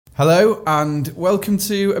Hello and welcome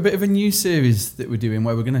to a bit of a new series that we're doing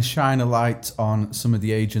where we're going to shine a light on some of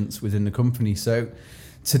the agents within the company. So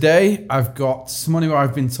today I've got someone who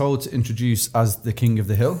I've been told to introduce as the King of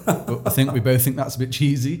the Hill, but I think we both think that's a bit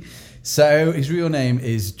cheesy. So his real name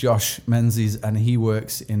is Josh Menzies and he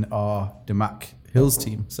works in our DeMac Hills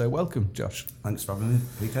team. So welcome, Josh. Thanks for having me,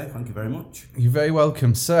 PK. Thank you very much. You're very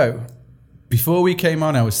welcome. So before we came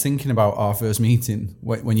on, I was thinking about our first meeting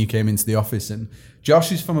when you came into the office, and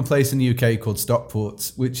Josh is from a place in the UK called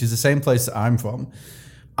Stockport, which is the same place that I'm from.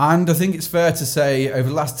 And I think it's fair to say over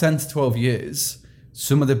the last 10 to 12 years,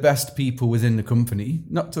 some of the best people within the company,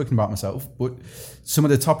 not talking about myself, but some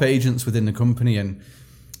of the top agents within the company and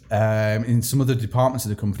in some of the departments of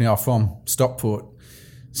the company are from Stockport.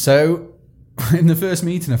 So in the first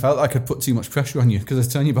meeting, I felt like I'd put too much pressure on you because I was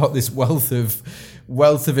telling you about this wealth of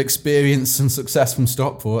experience and success from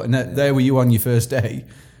Stockport, and there were you on your first day.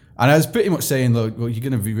 And I was pretty much saying, look, well, you're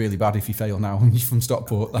going to be really bad if you fail now when you're from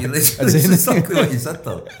Stockport. Like, that's exactly what you said,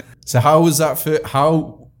 though. So how was that for,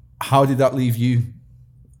 how did that leave you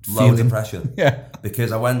feeling? Loads of pressure. Yeah.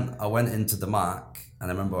 Because I went into the Mac,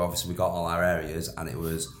 and I remember obviously we got all our areas, and it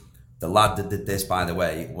was the lad that did this, by the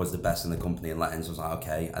way, was the best in the company in lettings. I was like,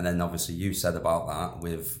 okay. And then obviously you said about that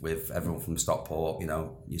with everyone from Stockport, you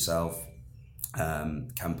know, yourself,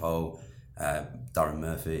 Kempo, Darren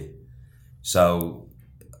Murphy. So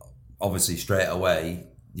obviously straight away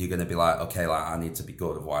you're going to be like, okay, like I need to be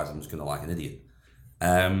good, otherwise I'm just going to like an idiot.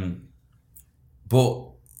 But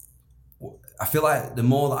I feel like the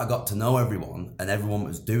more that I got to know everyone and everyone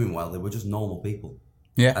was doing well, they were just normal people.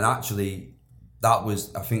 Yeah. And actually that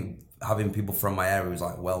was, I think, having people from my area was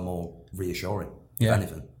like well more reassuring, if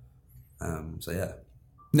anything. So yeah.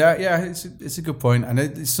 No, yeah, it's a good point, and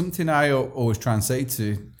it's something I always try and say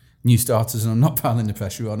to new starters, and I'm not piling the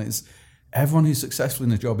pressure on. Is everyone who's successful in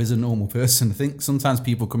the job is a normal person. I think sometimes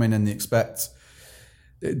people come in and they expect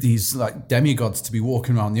these like demigods to be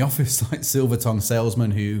walking around the office like silver tongue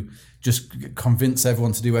salesmen who just convince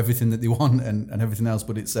everyone to do everything that they want and everything else.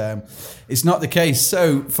 But it's not the case.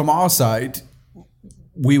 So from our side,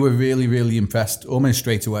 we were really, really impressed almost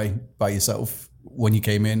straight away by yourself when you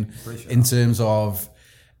came in terms of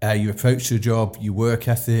your approach to the job, your work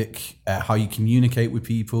ethic, how you communicate with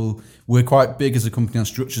people. We're quite big as a company on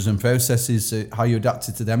structures and processes, so how you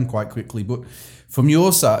adapted to them quite quickly. But from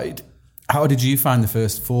your side, how did you find the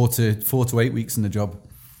first 4 to 8 weeks in the job?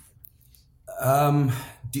 Do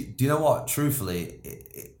you know what? Truthfully,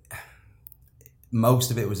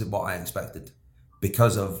 most of it was what I expected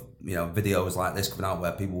because of, you know, videos like this coming out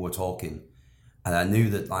where people were talking. And I knew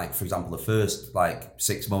that, like, for example, the first like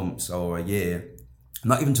 6 months or a year,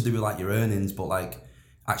 not even to do with like your earnings, but like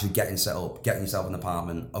actually getting set up, getting yourself an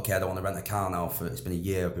apartment. Okay, I don't want to rent a car now it's been a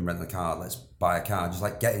year I've been renting a car, let's buy a car. Just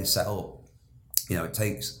like getting set up, you know, it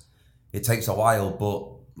takes a while,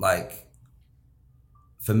 but like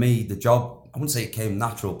for me, the job, I wouldn't say it came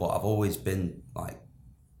natural, but I've always been like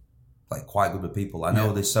quite good with people. I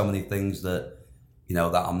know there's so many things that, you know,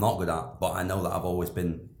 that I'm not good at, but I know that I've always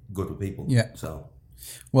been good with people. Yeah. So,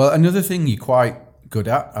 well, another thing you're quite good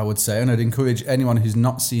at, I would say, and I'd encourage anyone who's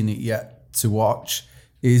not seen it yet to watch,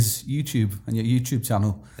 is YouTube and your YouTube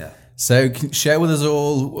channel. Yeah. So can share with us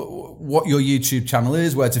all what your YouTube channel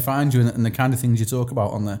is, where to find you, and the kind of things you talk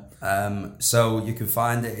about on there. So you can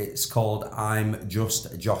find it. It's called I'm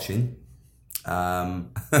Just Joshing. Yeah.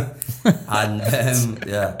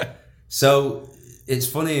 So it's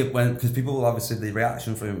funny because people obviously the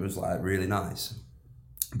reaction from it was like really nice,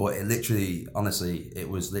 but it literally, honestly, it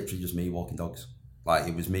was literally just me walking dogs. Like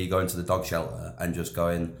it was me going to the dog shelter and just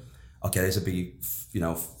going, okay, this would be, you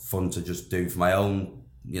know, fun to just do for my own,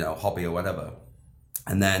 you know, hobby or whatever.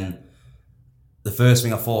 And then the first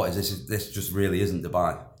thing I thought is this just really isn't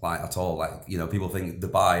Dubai, like at all. Like, you know, people think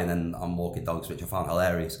Dubai and then I'm walking dogs, which I found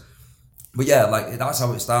hilarious. But yeah, like that's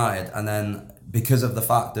how it started. And then because of the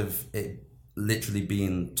fact of it literally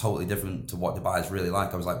being totally different to what Dubai is really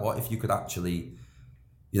like, I was like, what if you could actually,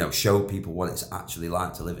 you know, show people what it's actually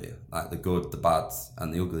like to live here, like the good, the bad,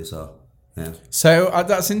 and the ugly. So, yeah. So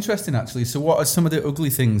that's interesting, actually. So, what are some of the ugly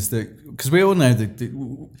things that? Because we all know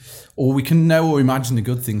or we can know or imagine the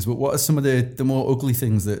good things, but what are some of the more ugly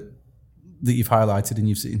things that you've highlighted and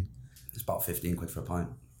you've seen? It's about 15 quid for a pint.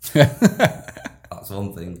 That's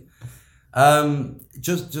one thing.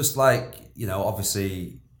 Just like, you know,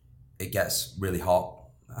 obviously, it gets really hot.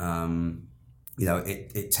 You know,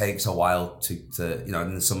 it takes a while to you know,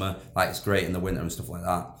 in the summer, like it's great in the winter and stuff like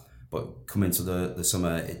that, but coming to the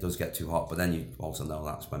summer, it does get too hot. But then you also know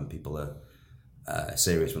that's when people are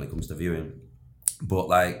serious when it comes to viewing. But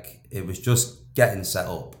like, it was just getting set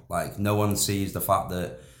up. Like, no one sees the fact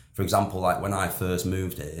that for example, like when I first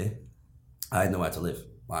moved here, I had nowhere to live.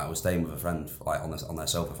 Like I was staying with a friend for, like on their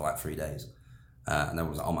sofa for like 3 days, and then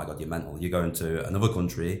was like, oh my god, you're mental. You're going to another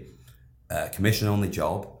country, commission only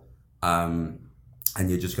job, and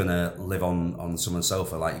you're just gonna live on someone's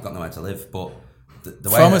sofa. Like you've got nowhere to live. But the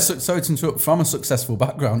way sorry to interrupt, from a successful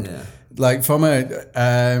background, yeah. like from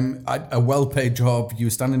a well-paid job, you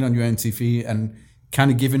were standing on your own 2 feet and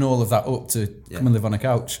kind of giving all of that up to come and live on a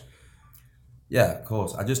couch. Yeah, of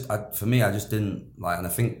course. For me, I just didn't like, and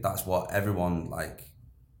I think that's what everyone like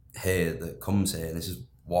here that comes here, and this is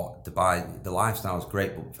what Dubai, the lifestyle is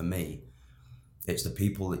great, but for me, it's the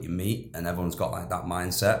people that you meet, and everyone's got like that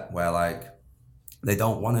mindset where like they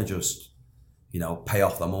don't want to just, pay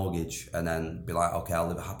off their mortgage and then be like, okay, I'll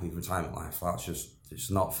live a happy retirement life. That's just, it's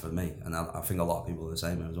not for me. And I think a lot of people are the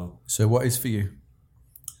same as well. So what is for you?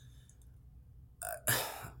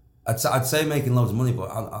 I'd say making loads of money, but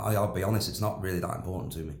I'll be honest, it's not really that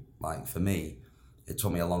important to me. Like for me, it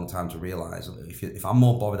took me a long time to realise if I'm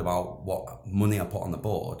more bothered about what money I put on the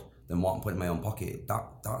board than what I'm putting in my own pocket,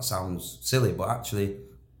 that sounds silly, but actually,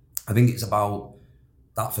 I think it's about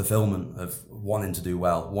that fulfillment of wanting to do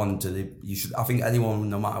well, I think anyone,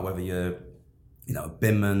 no matter whether you're, a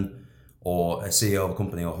binman or a CEO of a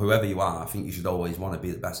company or whoever you are, I think you should always want to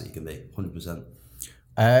be the best that you can be, 100%.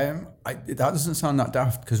 That doesn't sound that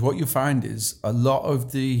daft, because what you find is a lot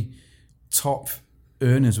of the top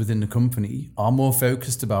earners within the company are more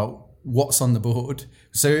focused about what's on the board.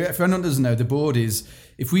 So if anyone doesn't know, the board is,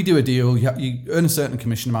 if we do a deal, you earn a certain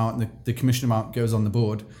commission amount, and the commission amount goes on the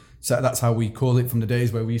board. So that's how we call it from the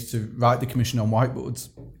days where we used to write the commission on whiteboards.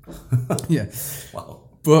 Yeah. Wow.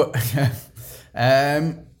 But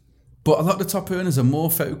a lot of the top earners are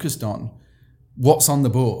more focused on what's on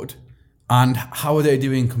the board and how are they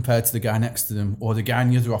doing compared to the guy next to them or the guy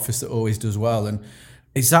in the other office that always does well. And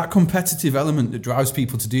it's that competitive element that drives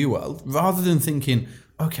people to do well, rather than thinking,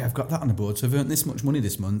 okay, I've got that on the board, so I've earned this much money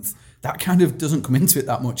this month. That kind of doesn't come into it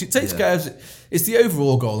that much. It takes care of, it's the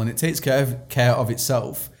overall goal and it takes care of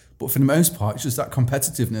itself. But for the most part, it's just that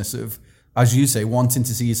competitiveness of, as you say, wanting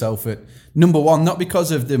to see yourself at number one, not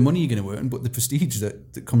because of the money you're going to earn, but the prestige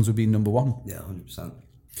that comes with being number one. Yeah, 100%.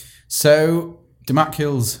 So Damac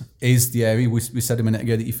Hills is the area we said a minute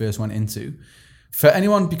ago that you first went into. For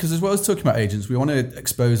anyone, because as well as talking about agents, we want to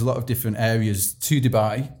expose a lot of different areas to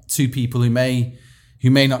Dubai, to people who may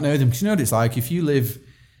not know them. Because you know what it's like, if you live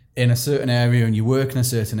in a certain area and you work in a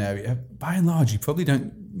certain area, by and large, you probably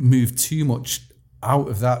don't move too much out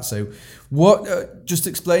of that. So what, just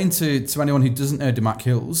explain to anyone who doesn't know Damac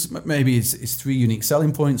Hills, maybe it's 3 unique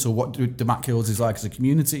selling points, or what Damac Hills is like as a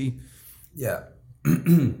community. Yeah.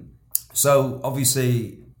 So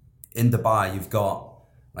obviously in Dubai, you've got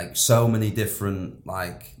like so many different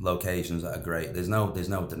like locations that are great. There's no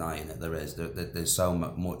denying it. There's so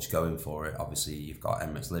much going for it. Obviously you've got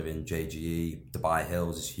Emirates Living, JGE, Dubai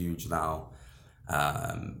Hills is huge now.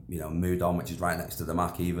 Mudon, which is right next to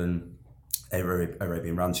Damac, even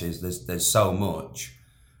Arabian Ranches. There's so much,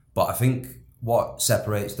 but I think what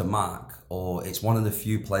separates Damac, or it's one of the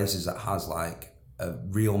few places that has like a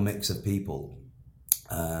real mix of people,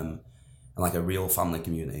 and like a real family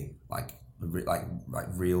community, like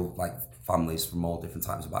real like families from all different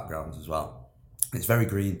types of backgrounds as well. It's very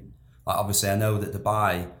green. Like obviously I know that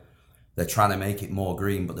Dubai, they're trying to make it more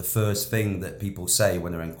green, but the first thing that people say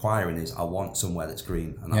when they're inquiring is, I want somewhere that's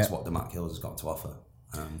green, and that's what Damac Hills has got to offer.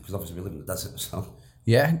 Because obviously we live in the desert, so.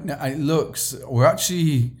 Yeah, it looks, we're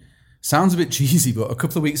actually, sounds a bit cheesy, but a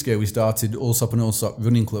couple of weeks ago we started Allsop and Allsop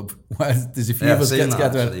Running Club, where there's a few of us get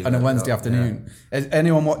together on a Wednesday afternoon. Yeah.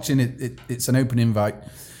 Anyone watching it's an open invite.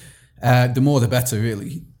 The more the better,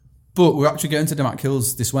 really. But we're actually going to Damac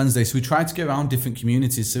Hills this Wednesday, so we try to go around different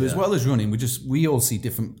communities. So as well as running, we all see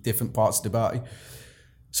different parts of Dubai.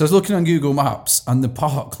 So I was looking on Google Maps, and the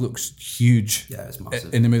park looks huge. Yeah, it's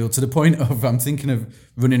massive. In the middle, to the point of I'm thinking of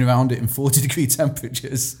running around it in 40-degree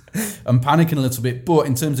temperatures. I'm panicking a little bit, but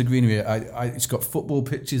in terms of greenery, it's got football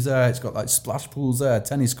pitches there, it's got like splash pools there,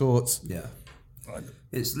 tennis courts. Yeah.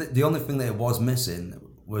 It's the only thing that it was missing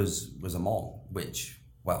was a mall, which,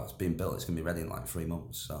 well, it's being built. It's going to be ready in like 3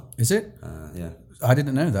 months. So is it? Yeah. I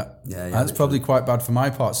didn't know that. Yeah. That's probably quite bad for my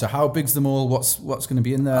part. So how big's the mall? What's going to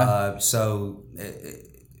be in there?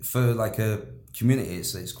 For like a community,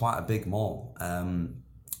 it's quite a big mall.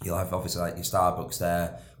 You'll have obviously like your Starbucks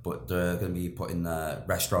there, but they're going to be putting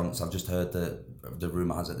restaurants. I've just heard that the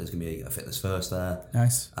rumour has it there's going to be a Fitness First there.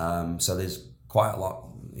 Nice. So there's quite a lot,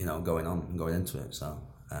 going on and going into it. So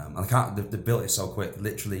and I can't. They built it so quick.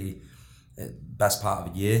 Literally, best part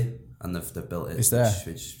of a year, and they've built it. It's there.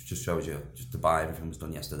 Which just shows you, just to buy everything was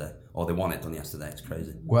done yesterday, or they want it done yesterday. It's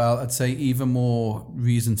crazy. Well, I'd say even more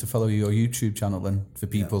reason to follow your YouTube channel then for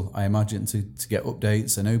people, I imagine, to get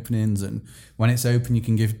updates and openings, and when it's open, you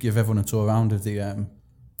can give everyone a tour around of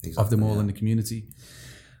the mall and the community.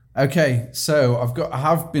 Okay, so I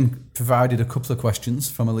have been provided a couple of questions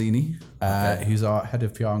from Alini, who's our head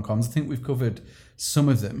of PR and comms. I think we've covered some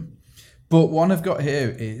of them, but one I've got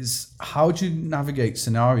here is, how do you navigate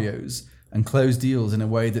scenarios and close deals in a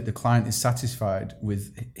way that the client is satisfied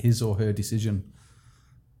with his or her decision?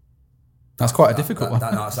 That's quite a difficult one.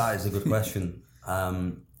 That is a good question.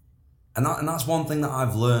 And that's one thing that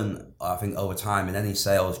I've learned, I think, over time in any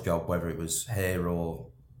sales job, whether it was here or,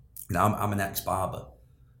 I'm an ex-barber.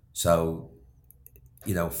 So,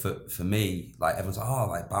 for me, like, everyone's like, oh,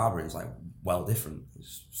 like barbering is like well different.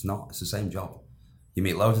 It's not. It's the same job. You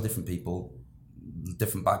meet loads of different people,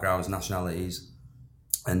 different backgrounds, nationalities,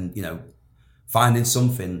 and finding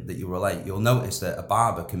something that you relate. You'll notice that a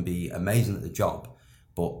barber can be amazing at the job,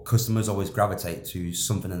 but customers always gravitate to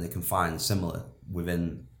something that they can find similar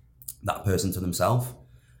within that person to themselves.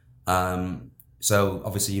 So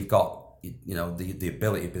obviously you've got the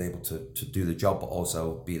ability of being able to do the job, but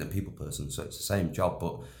also being a people person. So it's the same job.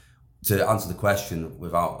 But to answer the question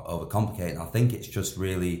without overcomplicating, I think it's just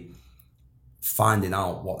really finding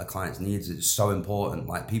out what the client's needs is so important.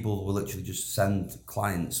 Like, people will literally just send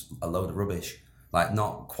clients a load of rubbish, like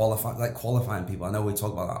not qualifying people. I know we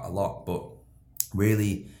talk about that a lot, but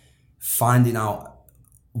really finding out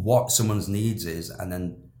what someone's needs is and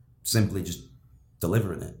then simply just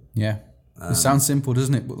delivering it. Yeah. It sounds simple,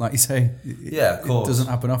 doesn't it? But like you say, of course. It doesn't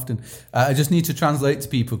happen often. I just need to translate to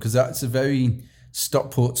people, because that's a very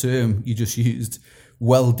Stockport term you just used.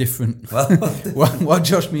 Well, different. What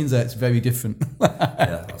Josh means there, it's very different.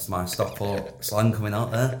 Yeah, that's my Stockport slang coming out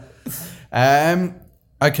there.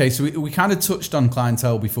 Okay, so we kind of touched on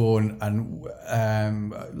clientele before, and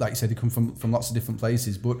like you said, they come from lots of different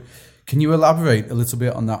places. But can you elaborate a little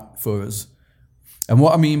bit on that for us? And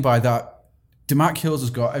what I mean by that, Damac Hills has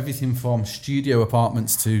got everything from studio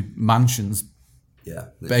apartments to mansions. Yeah,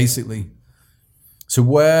 basically. So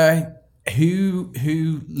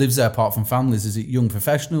who lives there apart from families? Is it young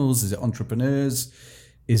professionals? Is it entrepreneurs?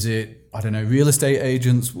 Is it, I don't know, real estate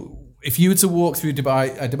agents? If you were to walk through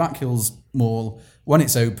Damac Hills Mall when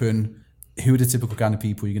it's open, who are the typical kind of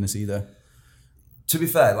people you're going to see there? To be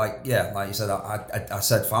fair, like you said, I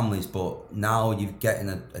said families, but now you're getting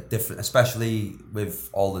a different, especially with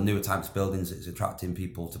all the newer types of buildings, it's attracting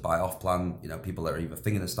people to buy off plan. People that are either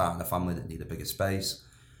thinking of starting a family that need a bigger space.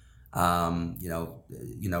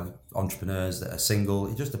 Entrepreneurs that are single.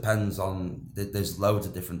 It just depends on. There's loads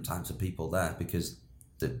of different types of people there, because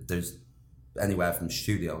there's anywhere from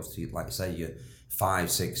studios to, like I say, your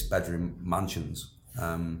 5-6 bedroom mansions.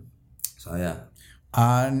 So yeah.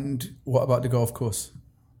 And what about the golf course?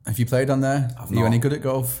 Have you played on there? Are you any good at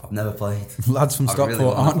golf? I've never played. Lads from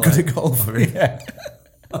Stockport aren't good at golf. Oh, really?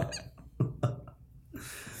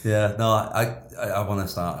 Yeah, no, I want to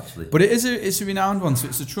start actually. But it's a renowned one, so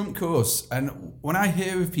it's a Trump course. And when I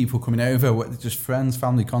hear of people coming over, just friends,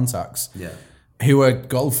 family contacts, who are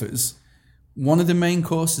golfers, one of the main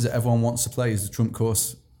courses that everyone wants to play is the Trump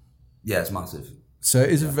course. Yeah, it's massive. So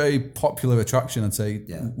it is a very popular attraction, I'd say,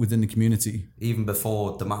 within the community. Even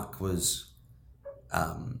before Damac was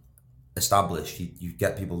established, you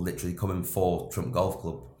get people literally coming for Trump Golf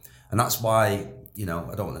Club. And that's why, I don't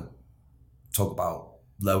want to talk about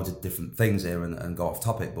loads of different things here and go off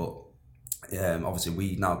topic, but obviously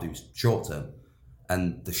we now do short term,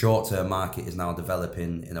 and the short term market is now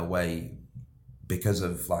developing in a way because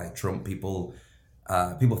of like Trump. People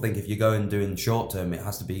think if you're going doing short term, it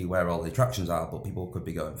has to be where all the attractions are, but people could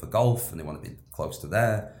be going for golf and they want to be close to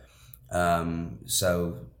there.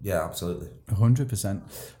 So yeah, absolutely. 100%.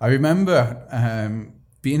 I remember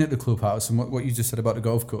being at the clubhouse and what you just said about the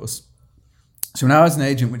golf course. So when I was an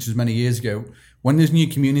agent, which was many years ago, when there's new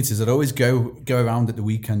communities, I'd always go around at the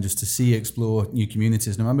weekend just to explore new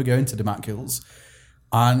communities. And I remember going to Damac Hills,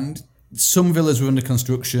 and some villas were under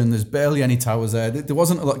construction. There's barely any towers there. There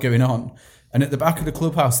wasn't a lot going on. And at the back of the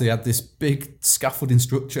clubhouse, they had this big scaffolding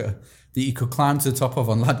structure that you could climb to the top of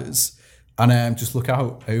on ladders and just look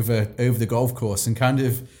out over the golf course and kind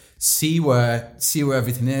of see where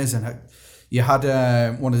everything is. And you had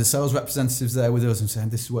one of the sales representatives there with us and saying,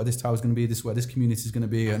 this is where this tower's going to be, this is where this community is going to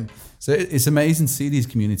be. And so it's amazing to see these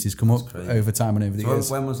communities come up over time and over the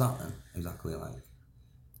years. When was that then? Exactly like?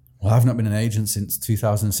 Well, I've not been an agent since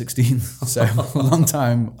 2016, so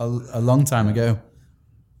a long time ago.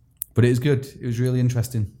 But it was good. It was really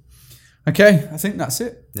interesting. Okay, I think that's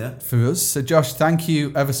it Yeah. for us. So Josh, thank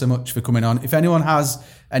you ever so much for coming on. If anyone has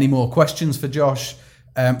any more questions for Josh,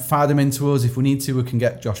 fire them into us. If we need to, we can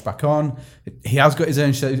get Josh back on. He has got his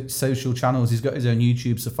own social channels. He's got his own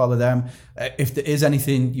YouTube, so follow them. If there is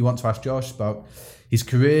anything you want to ask Josh about his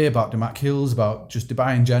career, about Damac Hills, about just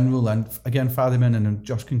Dubai in general, and again, fire them in, and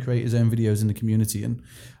Josh can create his own videos in the community. And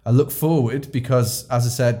I look forward, because as I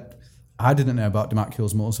said, I didn't know about Damac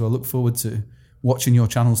Hills more, so I look forward to watching your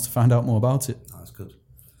channels to find out more about it. That's good.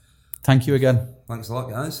 Thank you again. Thanks a lot,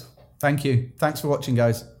 guys. Thank you. Thanks for watching,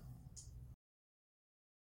 guys.